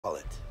call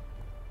it?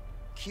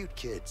 Cute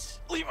kids.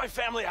 Leave my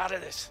family out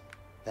of this.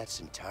 That's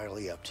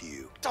entirely up to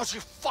you. Don't you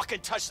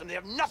fucking touch them. They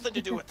have nothing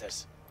to do with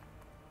this.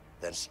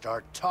 Then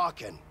start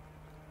talking.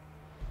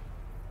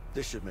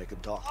 This should make him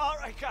talk. All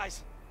right,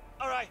 guys.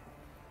 All right.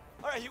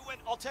 All right, you win.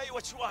 I'll tell you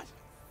what you want.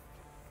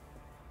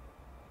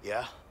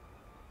 Yeah?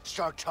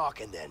 Start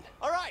talking then.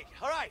 All right.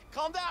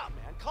 Calm down,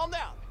 man. Calm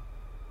down.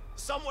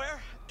 Somewhere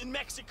in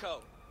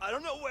Mexico. I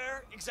don't know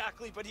where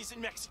exactly, but he's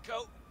in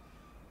Mexico.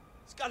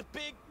 He's got a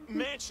big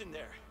mansion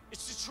there.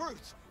 It's the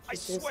truth. I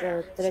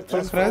swear.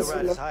 Trecem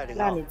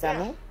granița,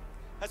 nu?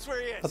 That's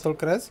where he is. Tu-l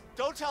crezi?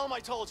 Don't tell him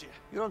I told you.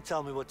 You don't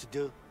tell me what to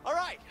do. All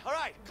right.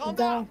 Calm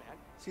down, man.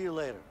 See you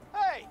later.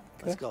 Hey,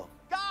 Let's go.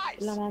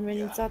 guys. L-am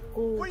amenințat cu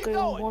Where că you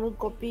îi going? omorât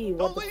copiii.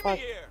 What Don't the leave me fuck?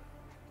 here.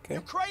 Okay.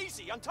 You're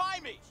crazy. Untie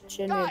me.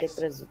 Ce nu e de Guys,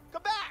 crezut?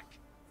 come back.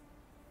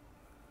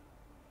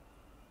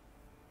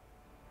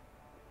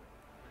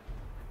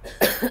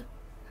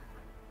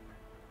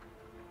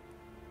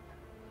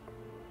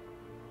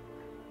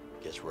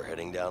 Guess we're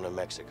heading down to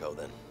Mexico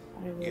then.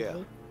 Yeah.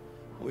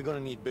 We're gonna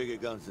need bigger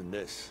guns than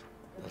this.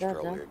 That's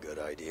probably a good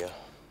idea.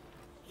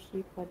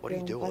 Și What are you poate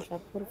un doing?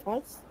 pașaport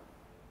fals?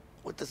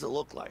 What does it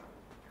look like?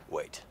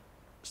 Wait.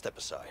 Step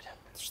aside.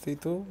 Știi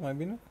tu mai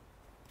bine?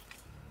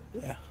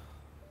 Yeah.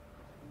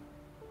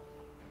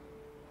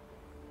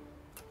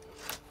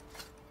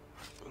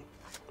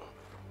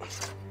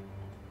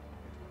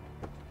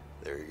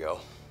 There you go.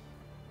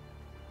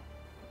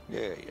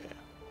 Yeah.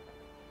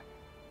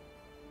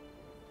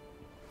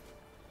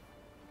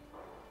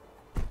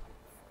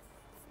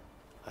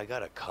 I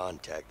got a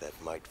contact that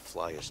might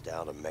fly us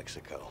down to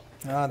Mexico.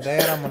 Ah, de-aia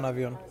eram în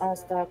avion.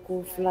 Asta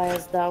cu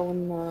flyers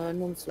down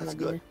nu-mi sună That's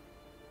good. bine.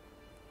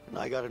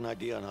 And I got an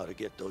idea on how to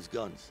get those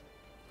guns.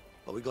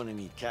 But we're gonna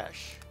need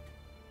cash.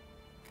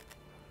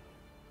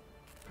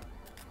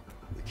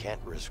 We can't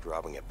risk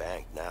robbing a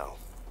bank now.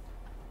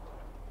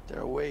 There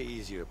are way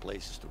easier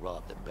places to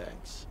rob than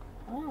banks.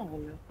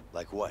 Aoleu.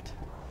 Like what?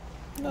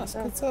 Da,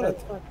 să-ți arăt.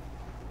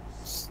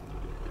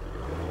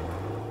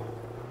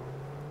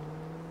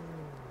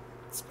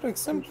 Spre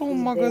exemplu,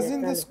 un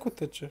magazin de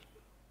scutece.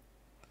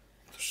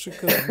 Și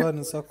câți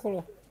bani sunt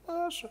acolo?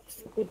 Așa.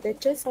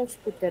 Scutece sau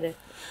scutere?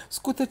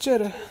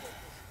 Scutecere.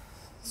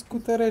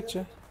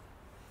 Scuterece.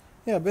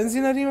 Ia,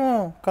 benzinării,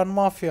 mă, ca în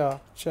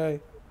Mafia. Ce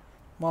ai?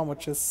 Mamă,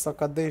 ce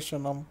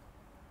sacadation am.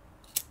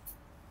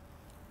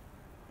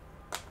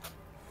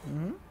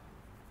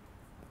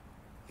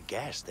 A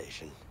gas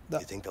station? Da.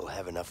 You think they'll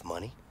have enough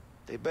money?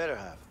 They better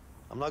have.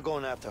 I'm not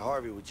going after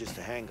Harvey with just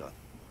a handgun.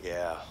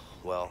 Yeah,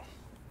 well,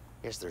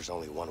 guess there's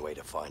only one way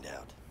to find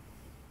out.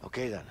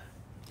 Okay then.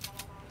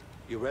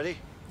 You ready?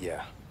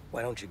 Yeah.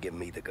 Why don't you give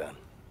me the gun?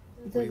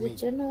 De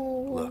ce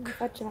nu Look,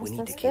 facem we asta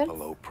need to keep a stealth?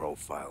 low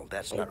profile.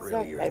 That's not really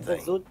Exact, your ai thing.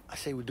 văzut? I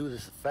say we do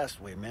this the fast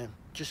way, man.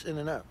 Just in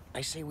and out.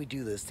 I say we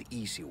do this the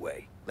easy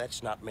way.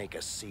 Let's not make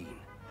a scene.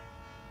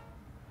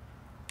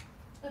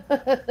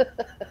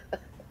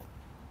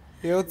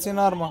 Eu țin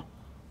arma.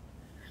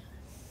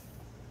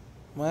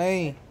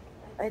 Măi,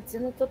 Ai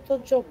ținut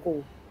tot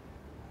jocul.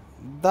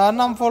 dar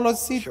n-am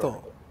folosit-o.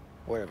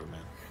 Whatever,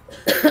 man.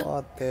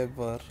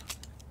 Whatever.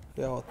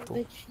 Ia-o tu.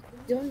 Deci,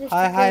 de unde știi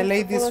Hai, că hai, să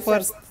ladies folosească?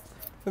 first.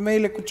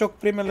 Femeile cu cioc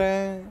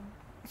primele.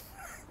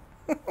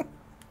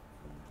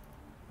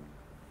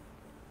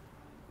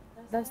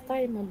 Dar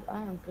stai,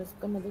 am crezut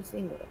că mă duc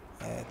singură.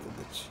 E, te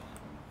duci.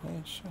 E,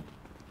 așa.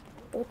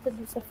 Tot te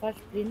duci să faci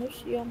plinuri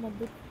și eu mă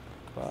duc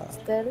Clar.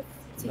 stealth,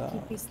 Da,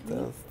 țichi-pichi.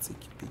 stealth,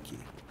 țichi-pichi.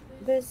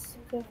 Vezi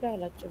că vreau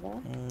la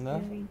ceva. Da?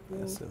 Eu intru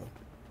Ia să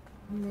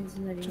în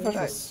benzinărie. Ce faci, mă?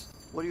 Guys,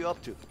 what are you up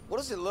to? What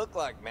does it look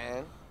like,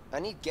 man?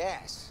 I need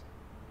gas.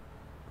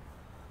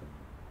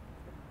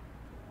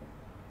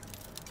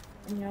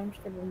 Îmi iau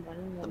niște bomboane.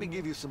 Let me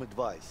give you some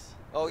advice.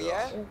 Oh,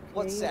 yeah?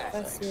 Ok, What's that?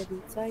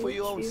 caserița For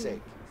your own aici.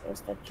 sake.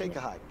 Ăsta Take cine?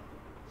 a hike.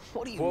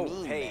 What do you Whoa,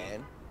 mean, hey.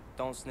 man?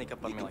 Don't sneak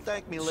up on You me can like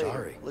thank that. me later.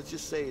 Sorry. Let's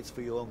just say it's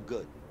for your own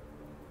good.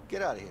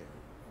 Get out of here.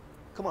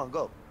 Come on,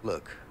 go.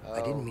 Look,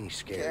 I didn't mean to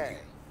scare Okay. you.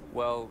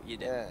 Well, you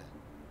did.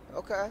 Yeah.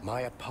 Okay.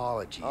 My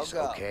apologies, I'll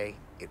go. okay?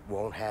 It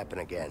won't happen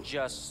again.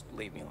 Just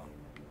leave me alone.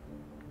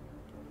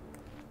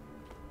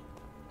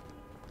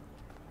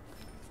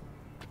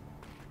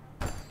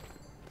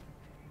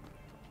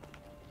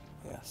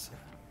 Yes.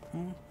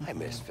 I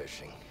miss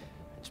fishing.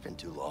 It's been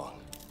too long.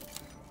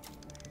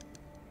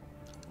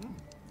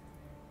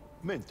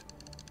 Mint.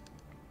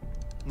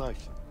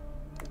 Nice.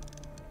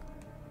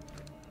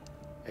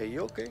 Hey,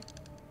 you okay?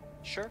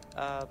 Sure.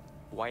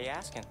 Why you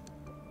asking?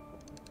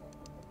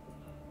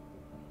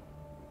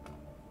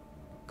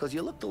 Because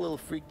you looked a little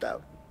freaked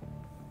out.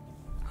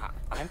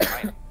 I'm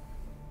fine.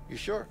 You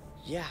sure?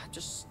 Yeah,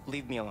 just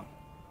leave me alone.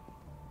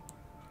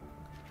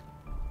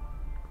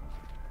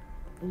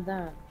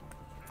 Da.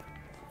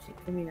 Și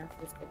pe mine a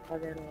fost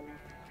căpaderul ăla.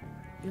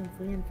 E un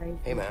client aici.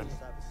 Hey, man.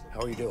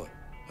 How are you doing?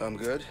 I'm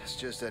good. It's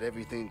just that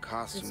everything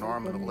costs an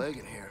arm and a leg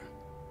in here.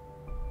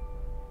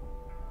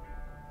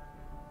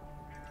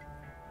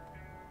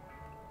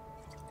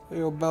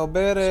 Eu beau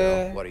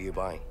bere. So, what are you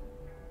buying?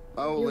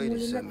 Old E o lady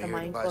sent mulinetă me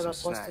mai here to buy încolo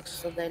some costă snacks.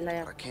 să dai la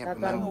ea. I can't Dar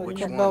doar remember which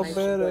mulinetă Dau ones.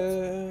 mai știu.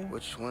 bere.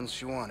 Which ones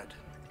she wanted.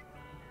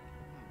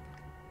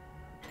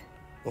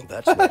 Well,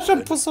 that's not Și-am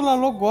good. pus-o la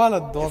loc goală,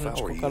 If doamne, I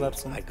ce were cu you, calari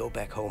sunt. I'd go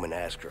back home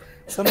and ask her.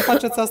 Să nu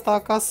faceți asta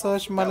acasă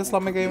și mai ales la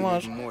Mega Put me in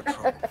Image. even more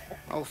trouble.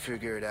 I'll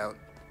figure it out.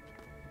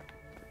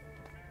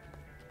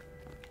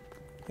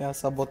 Ia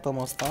sabotăm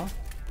asta.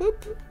 Pup.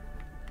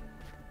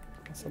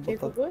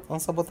 Am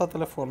sabotat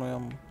telefonul,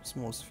 i-am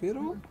smuls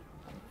firul.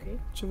 Ok.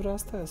 Ce vrea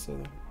asta e să...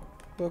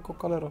 Bă, cu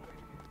calera.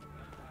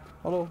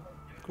 Alo,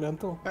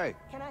 clientul? Hey,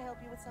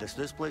 does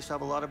this place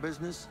have a lot of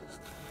business?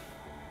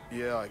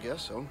 Yeah, I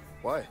guess so.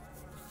 Why?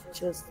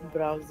 Just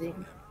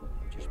browsing.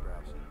 Just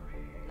browsing.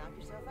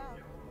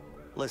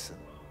 Listen,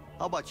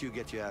 how about you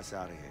get your ass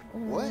out of here?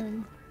 What?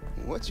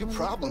 What's your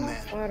problem, man?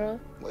 Afară.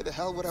 Why the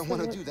hell would I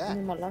want to do that?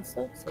 Nu mă lasă?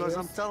 Because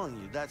Serios? I'm telling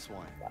you, that's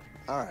why.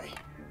 All right.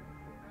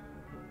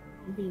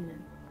 Bine.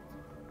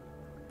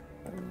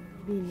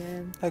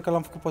 Bine. Hai că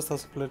l-am făcut pe ăsta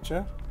să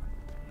plece.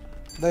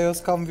 Dar eu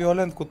sunt cam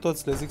violent cu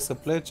toți, le zic să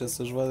plece,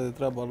 să-și vadă de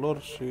treaba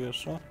lor și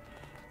așa.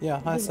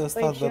 Ia, hai să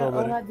stai de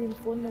robere. Ăla din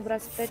fund nu vrea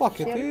să plece Fuck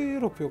și it, el? îi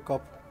rup eu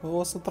cap.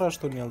 O să tragi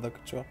tu în el dacă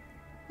ceva.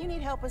 You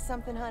need help with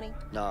something, honey?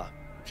 Nah,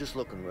 just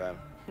looking around.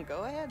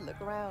 Go ahead,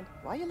 look around.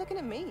 Why are you looking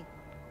at me?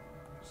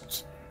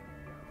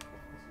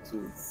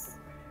 Jeez.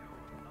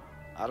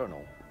 I don't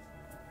know.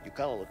 You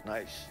kind of look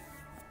nice.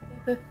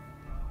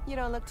 You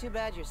don't look too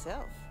bad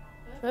yourself.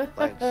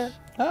 Thanks.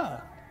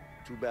 Ah,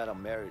 Too bad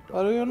I'm married, how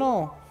though. do you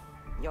know?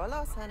 Your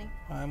loss, honey.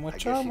 I'm a I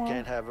guess you chama.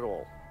 can't have it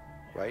all,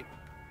 right?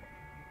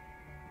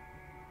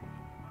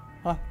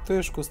 Ah, tu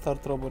ești cu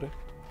start robbery.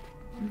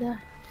 Da.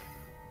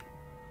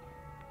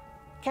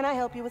 Can I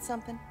help you with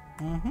something?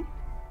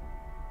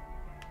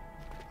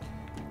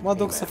 Mă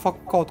duc să fac I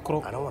don't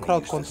want to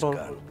crowd use this control.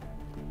 gun,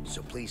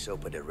 so please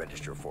open the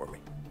register for me.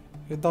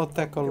 Îi dau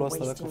tackle-ul You're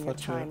ăsta dacă wasting your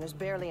time. face... There's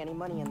barely any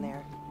money in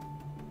there.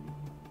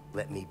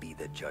 Let me be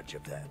the judge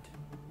of that.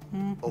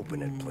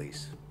 Open it, please.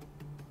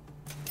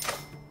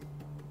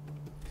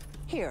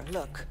 Here,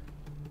 look.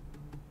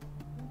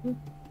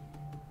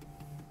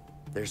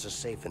 There's a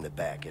safe in the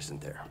back, isn't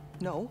there?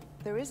 No,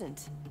 there isn't.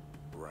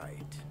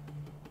 Right.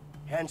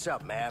 Hands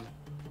up, ma'am.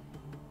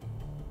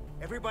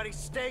 Everybody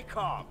stay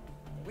calm.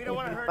 We don't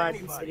want to hurt Pazi,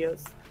 anybody.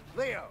 serios.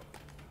 Leo,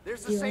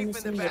 there's a Eu safe nu in the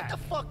sunt back. The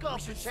fuck up. We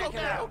should It's check it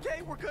okay, out.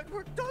 okay? We're good.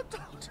 We're done.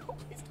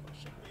 Please don't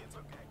shoot me. It's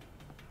okay.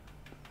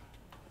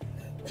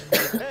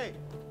 Hey,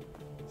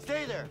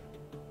 stay there.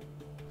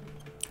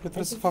 Eu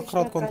trebuie să fac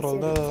crowd control,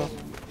 da, da,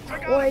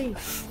 da. Oi,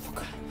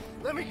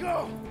 Let me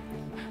go.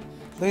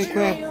 Dă-i cu ce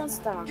ea. e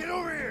ăsta? Get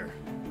over here.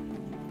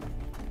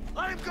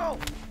 Let him go.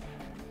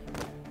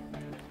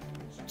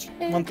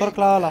 Mă întorc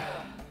la ala.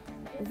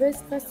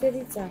 Vezi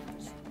caserița.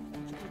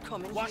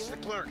 Come in Watch here.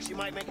 the clerk. She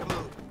might make a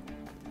move.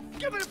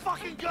 Give me the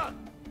fucking gun.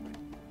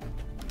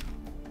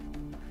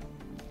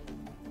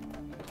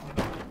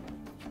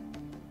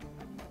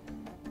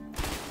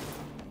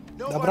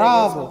 Da,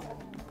 bravo!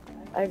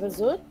 Ai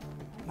văzut?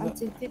 Am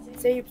țintit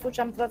să-i fugi,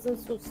 am tras în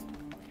sus.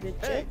 De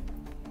ce? Hey,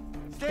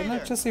 Păi stay nu,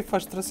 there. ce să-i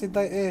faci? Trebuie să-i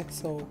dai E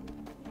sau...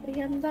 Păi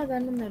i-am dat, dar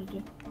nu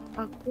merge.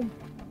 Acum.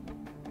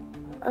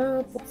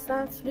 Poți să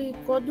afli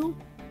codul?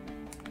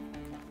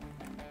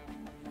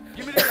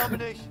 Give me the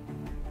combination.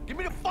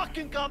 Give me the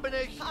fucking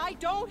combination. I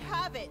don't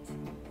have it.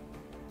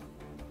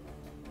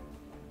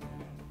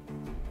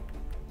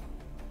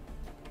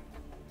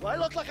 Do I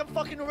look like I'm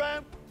fucking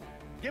around?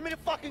 Give me the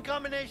fucking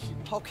combination.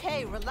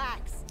 Okay,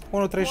 relax.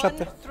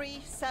 137.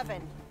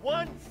 137.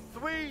 1,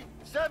 3,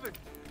 7.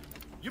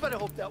 You better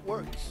hope that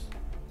works.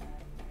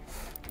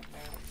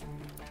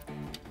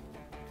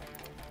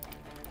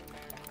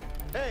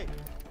 Hey,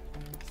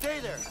 stay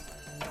there.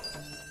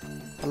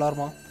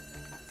 Alarma.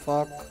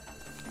 Fuck.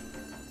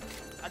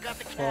 I got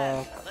the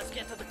cash. Fuck. Let's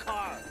get to the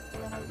car.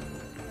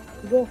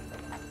 Go.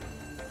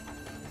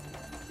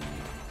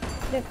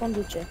 Cine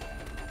conduce?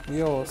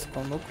 Eu o să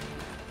conduc.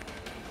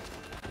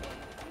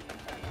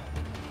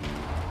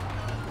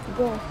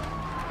 Go.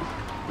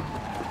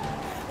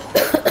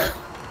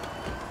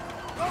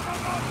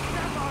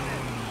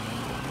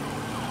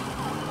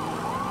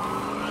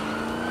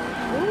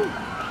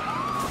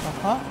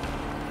 Aha.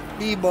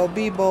 Bibo,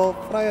 Bibo,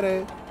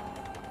 fraiere.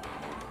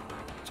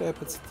 Ce ai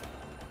pățit?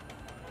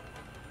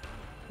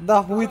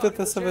 Da,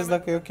 uite-te să vezi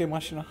dacă e ok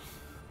mașina.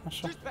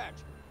 Așa. Dispatch.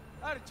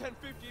 Out of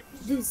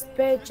 1050.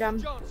 Dispatch,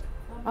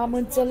 am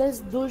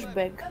înțeles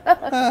douchebag.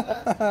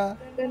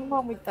 Că nu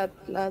m-am uitat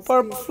la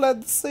Perp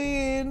fled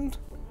scene.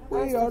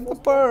 We are the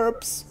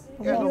perps.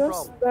 Yeah, no Serios?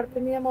 problem. Doar pe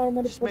mine m-a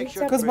urmărit Just make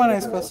poliția. sure Câți bani ai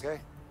it's scos?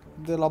 okay?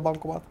 De la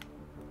bancomat.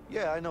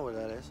 Yeah, I know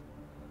where that is.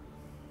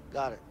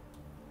 Got it.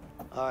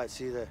 All right,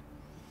 see you there.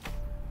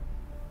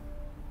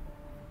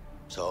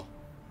 So,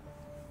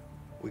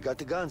 we got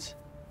the guns.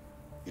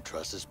 You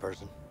trust this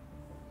person?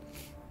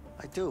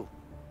 I do.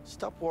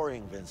 Stop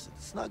worrying, Vincent.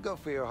 It's not good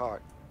for your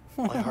heart.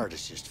 My heart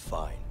is just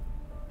fine.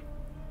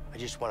 I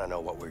just want to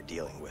know what we're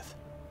dealing with.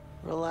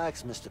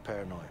 Relax, Mr.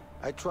 Paranoid.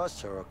 I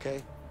trust her, okay?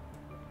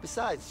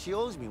 Besides, she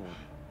owes me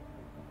one.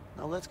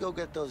 Now let's go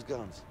get those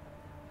guns.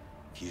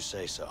 If you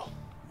say so.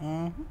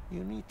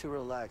 You need to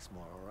relax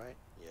more, all right?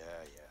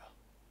 Yeah, yeah.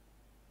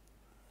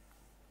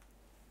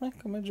 Hai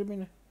că merge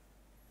bine.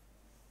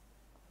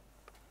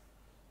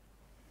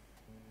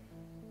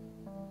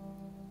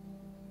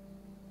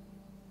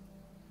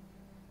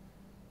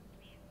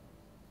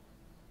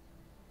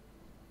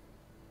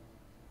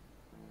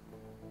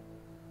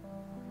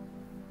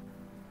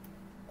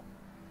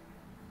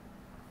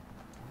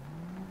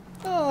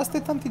 Ah, asta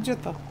e tanti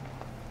Geta.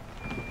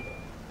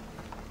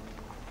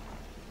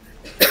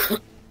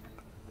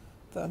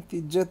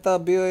 Tanti Geta,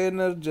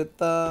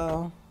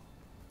 bioenergeta.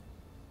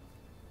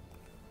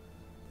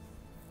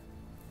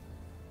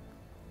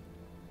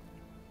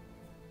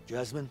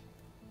 Jasmine,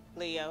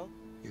 Leo,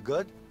 you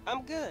good?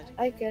 I'm good.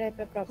 Hai că erai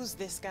pe aproape. Who's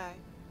this guy?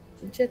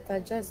 Jetta,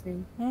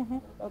 Jasmine.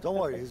 Don't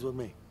worry, he's with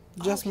me.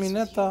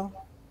 Jasmineta.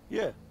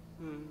 Yeah.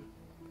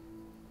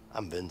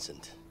 I'm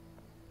Vincent.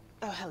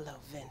 Oh, hello,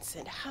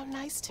 Vincent. How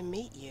nice to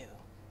meet you.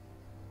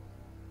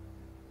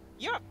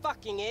 You're a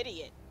fucking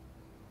idiot.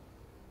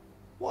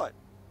 What?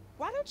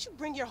 Why don't you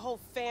bring your whole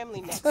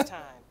family next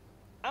time?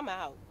 I'm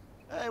out.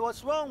 Hey,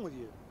 what's wrong with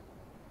you?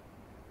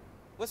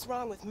 What's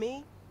wrong with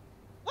me?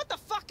 What the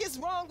fuck is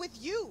wrong with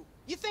you?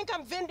 You think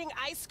I'm vending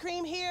ice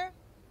cream here?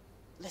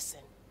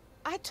 Listen,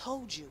 I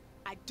told you,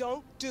 I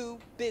don't do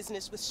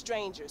business with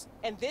strangers.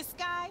 And this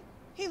guy,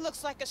 he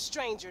looks like a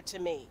stranger to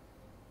me.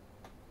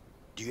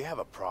 Do you have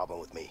a problem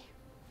with me?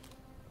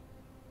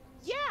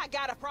 Yeah, I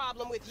got a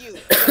problem with you.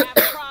 You have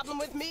a problem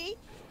with me?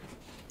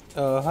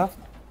 Aha.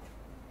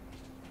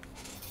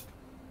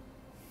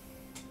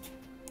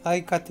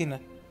 Hai ca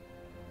tine.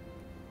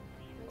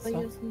 Păi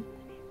eu sunt...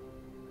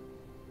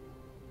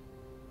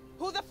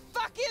 Who the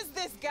fuck is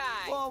this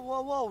guy?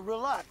 Whoa,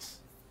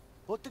 relax.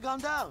 Put the gun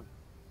down.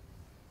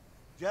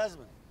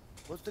 Jasmine,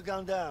 put the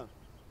gun down.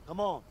 Come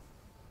on.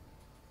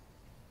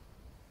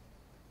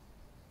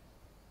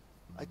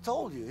 I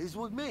told you, he's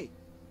with me.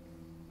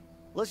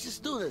 Let's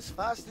just do this,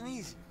 fast and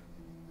easy.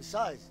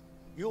 Besides,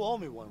 you owe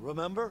me one,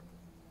 remember?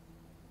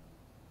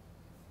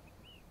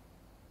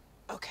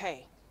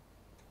 Okay,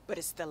 but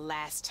it's the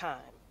last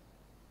time.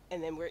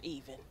 And then we're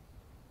even.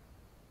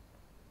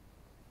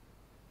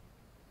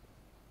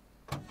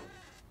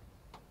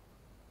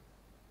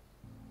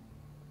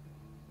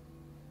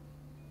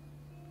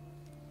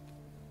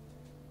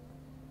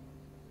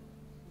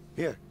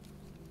 Here.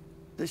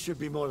 This should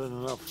be more than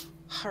enough.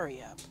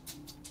 Hurry up.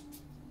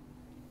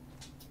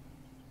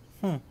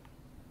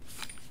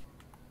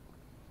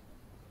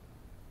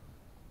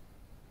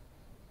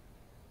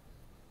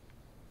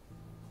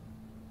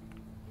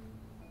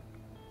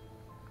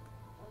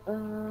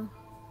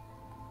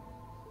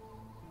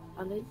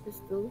 Alegi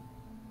destul.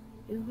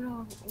 Eu vreau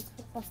o să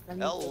fac asta.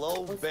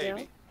 Hello,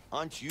 baby.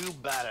 Aren't you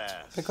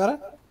badass? Pe care?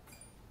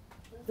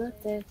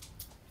 Dă-te.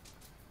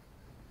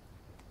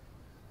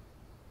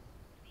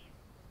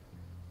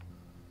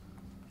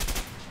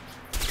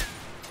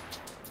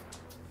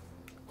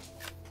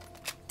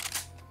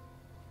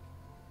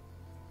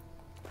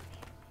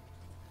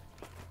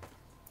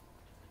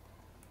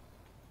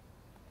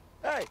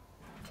 Hey,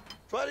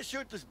 try to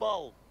shoot this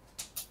ball.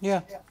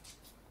 Ia.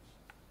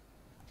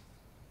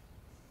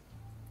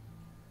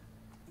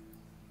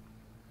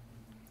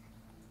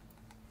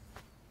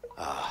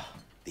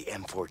 The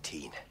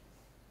M14.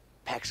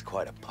 Packs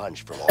quite a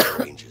punch from all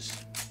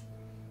ranges.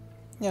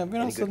 Ia,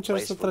 vino Any să good încerc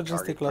place să for tragem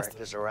target sticla asta.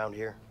 practice around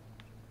here?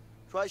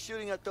 Try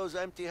shooting at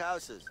those empty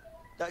houses.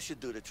 That should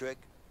do the trick.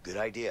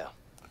 Good idea.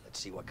 Let's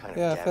see what kind of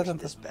Ia, fii damage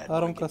atentă. this bad boy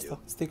Arunc can asta,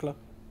 do. sticla.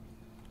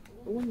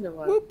 Unde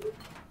va? Do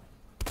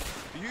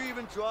you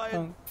even try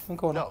it?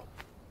 Încă una. No.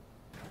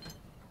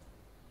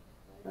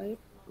 Ai,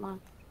 ma.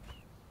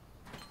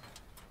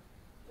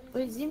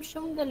 Păi zi-mi și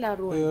unde le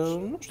arunci. Eu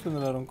nu știu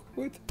unde le arunc.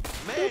 Uite.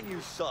 Man, you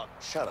suck.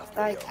 Shut up,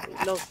 Stai,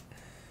 Leo. loc.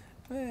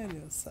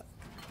 Meliosa.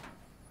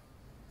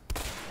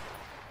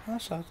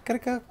 Așa,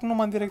 cred că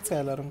numai în direcția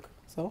aia le arunc.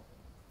 Sau?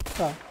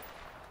 Da.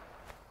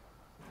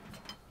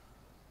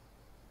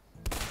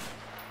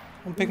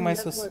 Un pic mai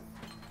sus.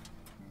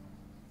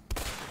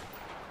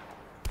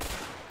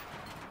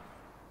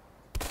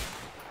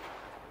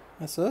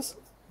 Mai sus?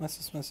 Mai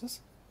sus, mai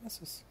sus? Mai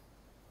sus.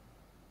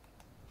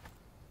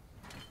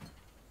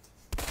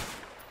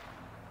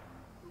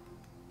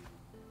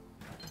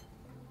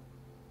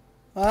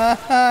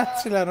 Aha,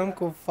 ce le arunc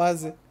cu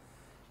faze.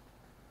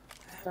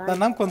 Dar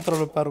n-am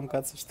controlul pe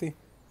aruncat, să știi.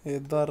 E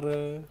doar...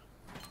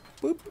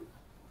 Pup.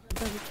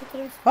 Dar de ce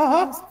trebuie să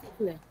Aha. faci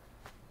sticle?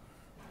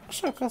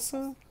 Așa, ca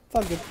să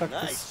target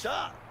practice. Nice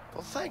shot.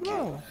 Well, thank you.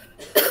 Bravo.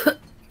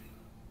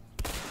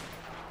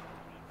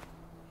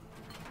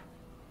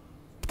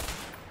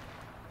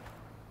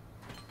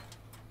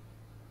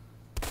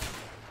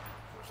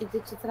 Și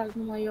de ce trag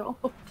numai eu?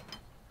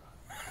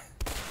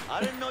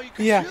 I didn't know you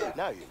could Ia. shoot.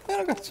 Now you Ia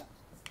ragați.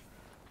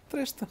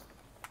 Trește.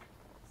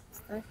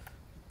 Stai.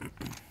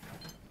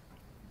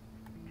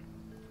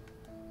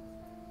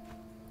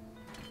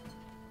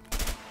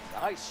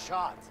 Nice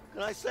shot.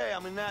 Can I say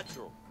I'm a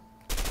natural?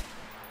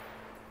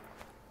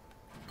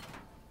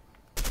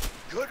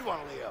 Good one,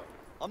 Leo.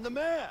 I'm the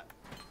man.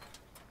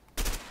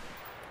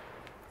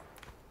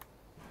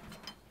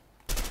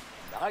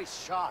 Nice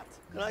shot.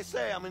 Can I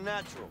say I'm a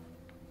natural?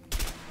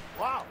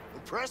 Wow,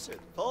 impressive.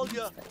 Told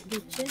ya.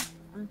 De ce?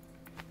 Ah.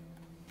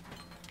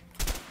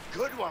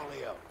 Good one,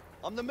 Leo.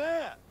 I'm the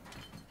man.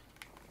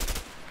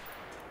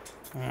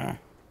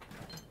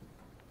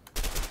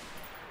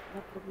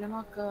 Dar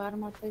problema că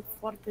arma ta e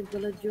foarte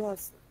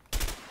gălăgioasă.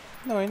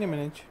 Nu e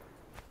nimeni aici.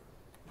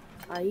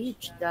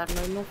 Aici, dar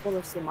noi nu o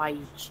folosim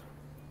aici.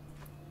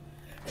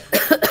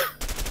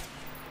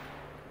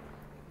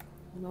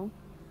 Nu?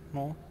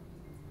 Nu.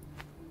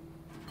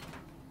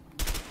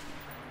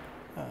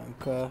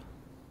 Încă...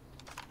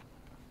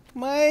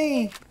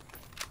 Măi!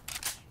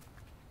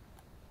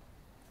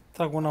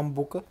 Trag una în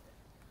bucă.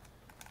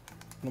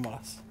 Nu mă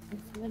las. Nu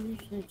să vedem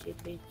nici noi ce e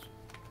pe aici.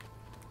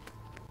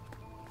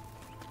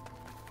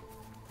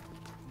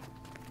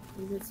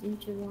 Găsim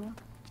ceva?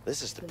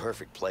 This is the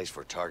perfect place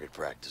for target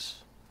practice.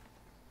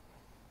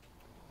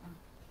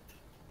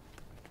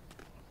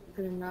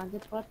 Grenade,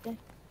 poate?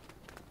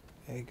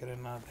 E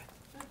grenade.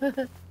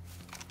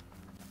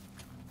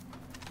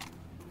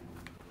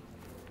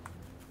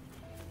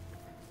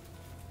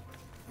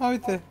 A,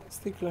 uite,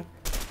 sticle.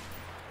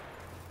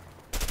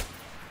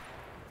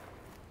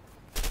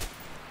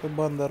 Pe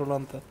banda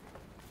rulantă.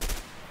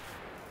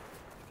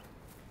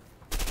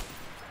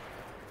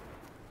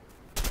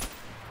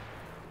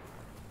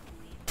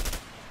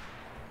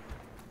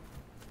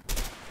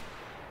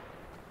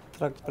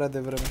 Trag prea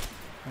devreme.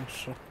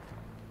 Așa.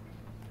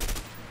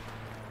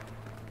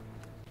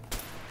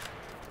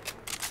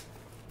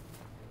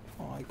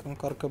 Hai că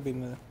încarcă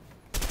bine.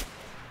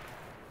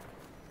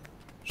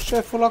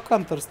 Șeful la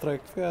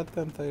Counter-Strike, fii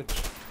atent aici.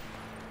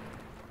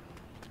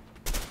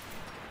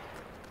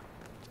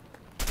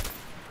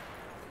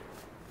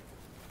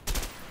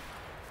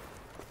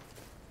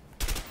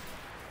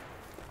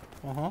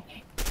 Aha.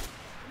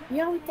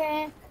 Ia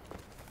uite!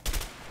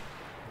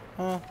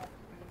 Ah,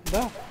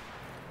 da.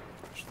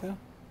 Știu.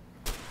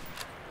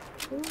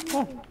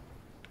 Oh.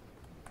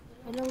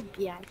 Hello,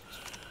 biatch.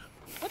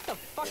 What the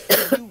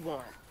fuck do you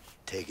want?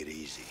 Take it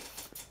easy.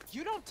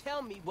 You don't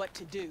tell me what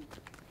to do.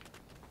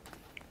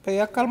 Păi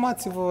ia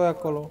calmați-vă voi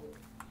acolo.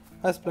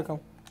 Hai să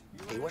plecăm.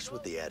 Hey, what's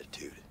with the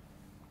attitude?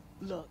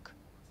 Look,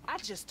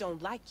 I just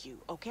don't like you,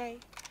 okay?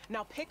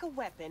 Now pick a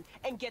weapon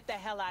and get the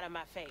hell out of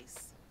my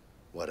face.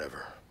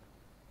 Whatever.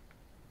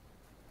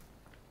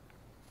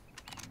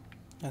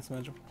 Hai să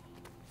mergem.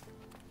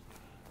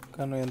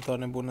 Că nu e într-o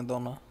nebună,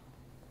 doamna.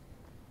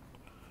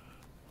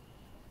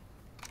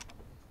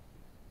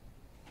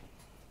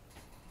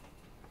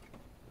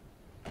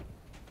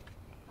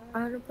 A,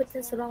 nu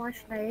putem să luăm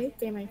mașina ei,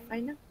 că e mai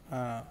faină?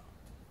 A.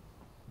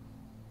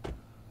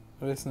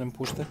 Vrei să ne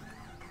împuște?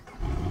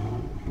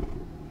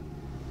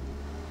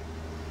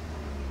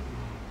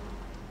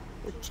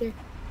 Cu ce?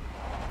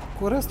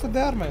 Cu restul de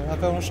arme.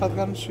 Avea un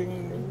shotgun și...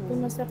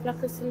 Până se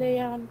pleacă să le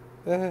ia...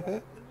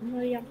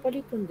 Noi i-am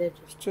pălit un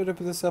deget. Și ce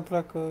repede se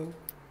pleacă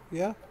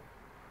ea?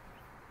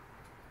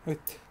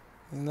 Uite,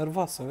 e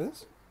nervoasă,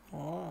 vezi?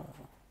 Bun.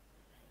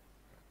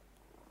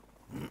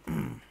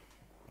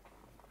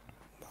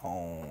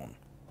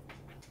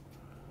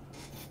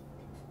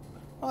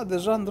 A,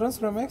 deja în drum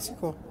spre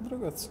Mexico?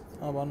 Drăguț.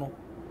 A, ba nu.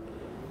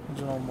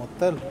 Mergem la un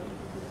motel.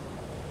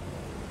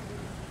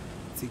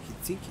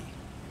 Țichi-țichi.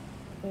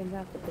 Păi da,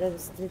 că trebuie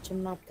să trecem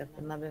noaptea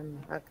când avem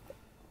acte.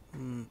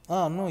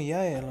 A, nu,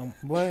 ea e la...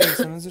 Băi,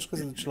 să nu zici că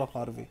se duce la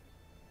Harvey.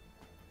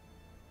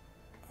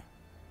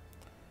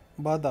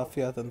 Ba da,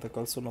 fii atentă că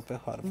îl sună pe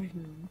Harvey.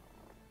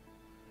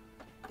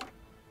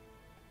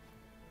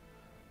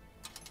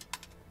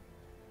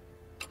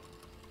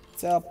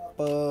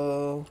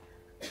 Țeapă!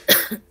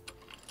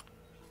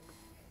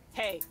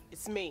 Hey,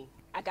 it's me.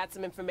 I got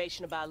some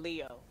information about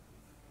Leo.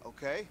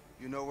 Okay,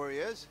 you know where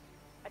he is?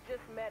 I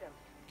just met him.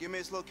 Give me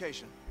his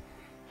location.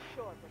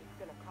 Sure, but it's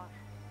gonna cost.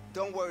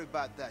 Don't worry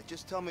about that.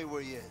 Just tell me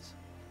where he is.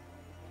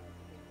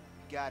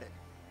 Got it.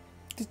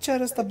 De ce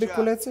are ăsta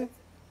beculețe?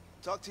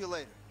 Talk to you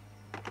later.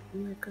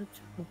 Nu e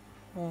Crăciun.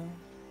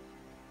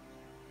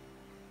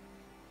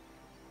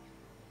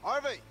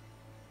 Harvey!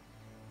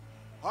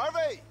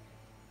 Harvey!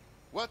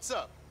 What's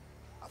up?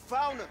 I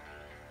found him.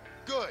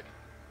 Good.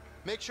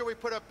 Make sure we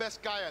put our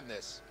best guy on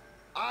this.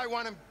 I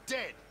want him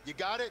dead. You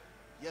got it?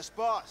 Yes,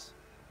 boss.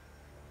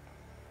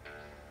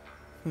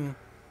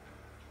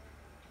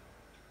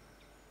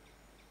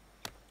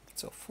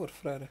 Ți-o fur,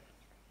 frate.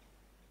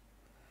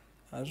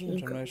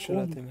 Ajungem noi și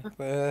la tine.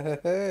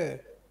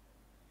 Păi,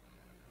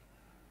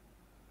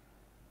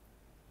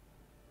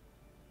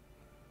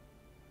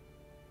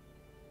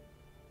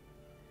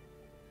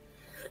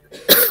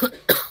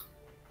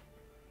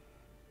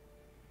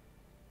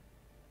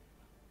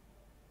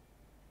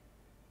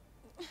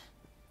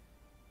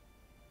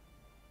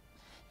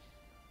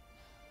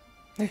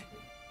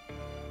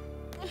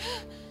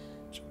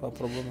 ceva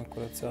probleme cu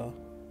rețeaua.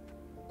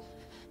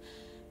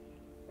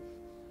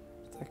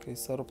 Stai că i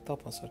s-a rupt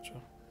apa sau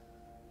ceva.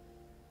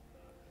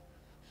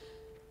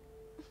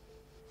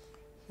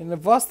 E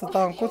nevastă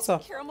ta,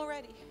 Ancuța.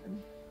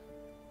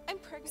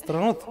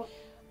 Strănut.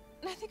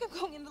 I think I'm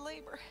going into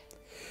labor.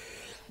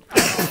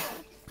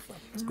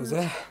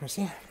 Scuze,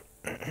 mersi.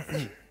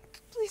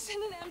 Please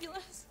send an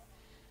ambulance.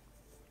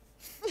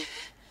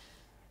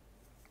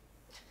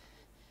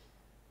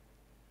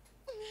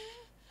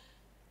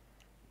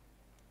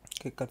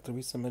 Cred că ar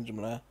trebui să mergem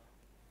la ea.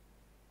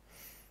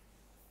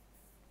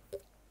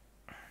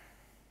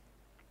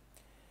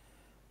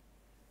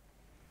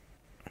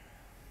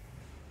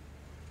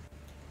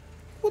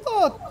 Bă,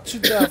 da, ce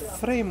dea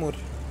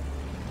frame-uri.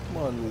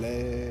 Mă,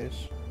 leș.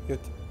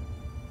 Uite.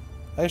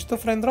 Ai și tu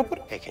frame dropper?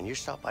 Hey, can you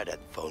stop by that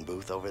phone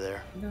booth over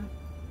there? Da.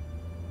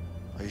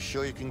 Are you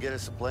sure you can get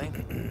us a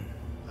plane?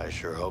 I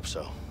sure hope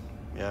so.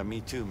 Yeah,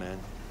 me too, man.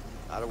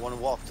 I don't want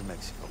to walk to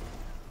Mexico.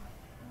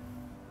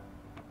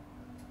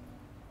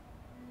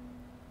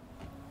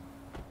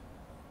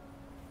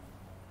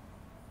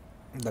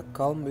 The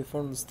Calm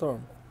Before the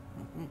Storm.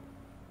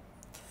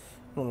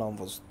 Nu l-am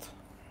văzut.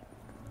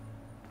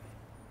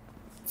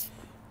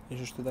 Nici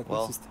nu știu dacă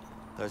Well, există.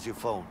 there's your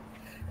phone.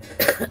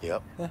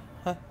 Yep.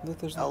 Hai,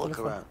 dă-te și de I'll look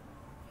telefon. around.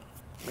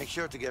 Make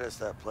sure to get us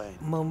that plane.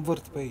 Mă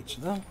învârt pe aici,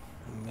 da?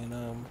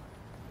 Mine...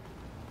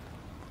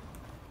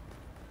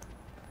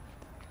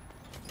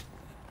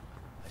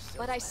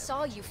 But I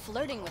saw you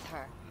flirting with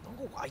her.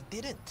 No, I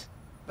didn't.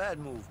 Bad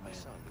move, man.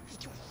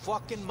 You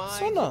fucking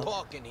mind Sună.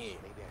 talking here.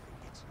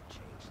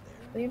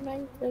 Păi m-ai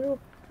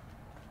întrerupt.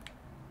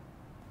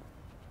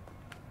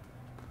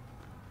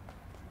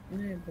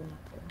 Nu e bună.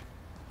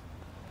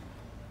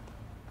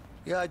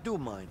 Yeah, I do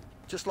mind.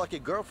 Just like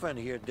your girlfriend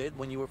here did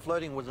when you were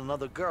flirting with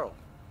another girl.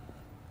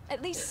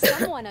 At least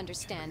someone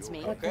understands me.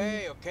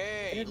 Okay,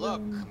 okay. Look,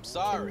 I'm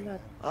sorry.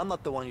 I'm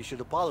not the one you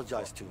should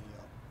apologize to.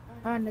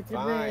 A, ne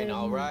trebuie... Fine,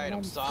 all right,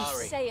 I'm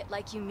sorry. Say it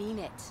like you mean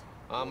it.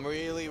 I'm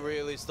really,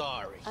 really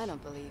sorry. I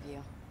don't believe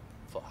you.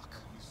 Fuck.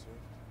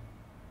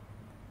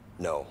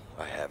 No,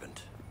 I haven't.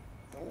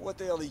 What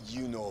the hell do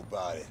you know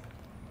about it?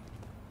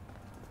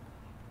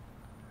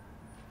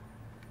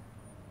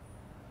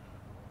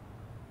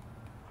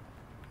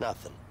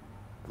 Nothing.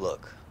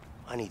 Look,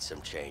 I need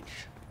some change.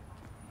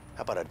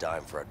 How about a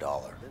dime for $1?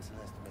 Vincent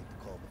has to make the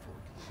call before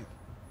we can.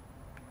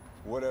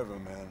 Whatever,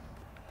 man.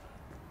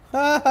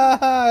 Ha, ha,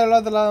 ha, ai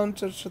luat de la un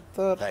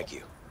cercetător. Thank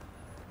you.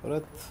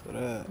 Urât,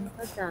 urât.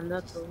 Ți-am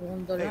dat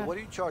 $1 Hey, what do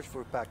you charge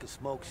for a pack of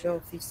smokes pe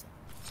here? office.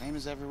 Same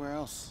as everywhere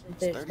else. It's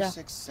Deci, da.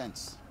 36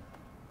 cents.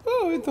 Bă,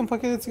 uite, un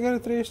pachet de țigare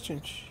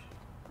 35.